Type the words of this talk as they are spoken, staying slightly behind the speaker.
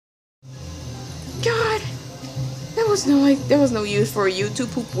God, there was no use for you to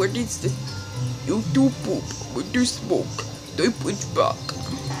poop. Where did this? You do poop. Where do smoke? They put back.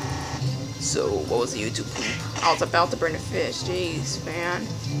 So what was the YouTube poop? I was about to burn the fish. Jeez, man.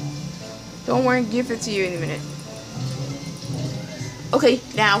 Don't worry, give it to you in a minute. Okay,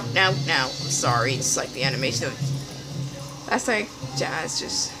 now. I'm sorry. It's like the animation of. That's like Jazz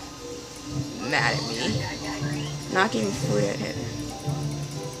just mad at me. Not giving food at him.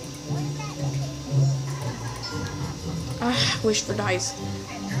 Wish for dice.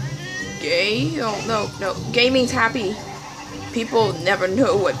 Gay? Oh, no. Gay means happy. People never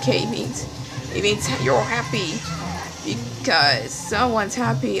know what gay means. It means you're happy. Because someone's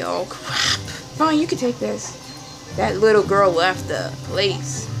happy. Oh, crap. Fine, you can take this. That little girl left the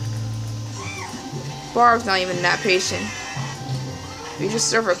place. Barb's not even that patient. You just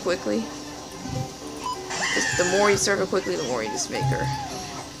serve her quickly. The more you serve her quickly, the more you just make her.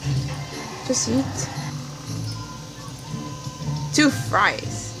 Just eat. 2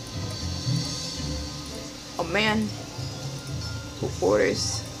 fries. A man who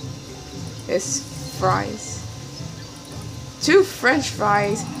orders his fries. 2 French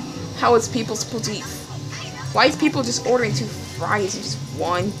fries. How is people supposed to eat? Why is people just ordering 2 fries and just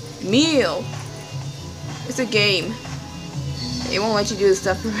 1 meal? It's a game. They won't let you do this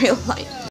stuff in real life.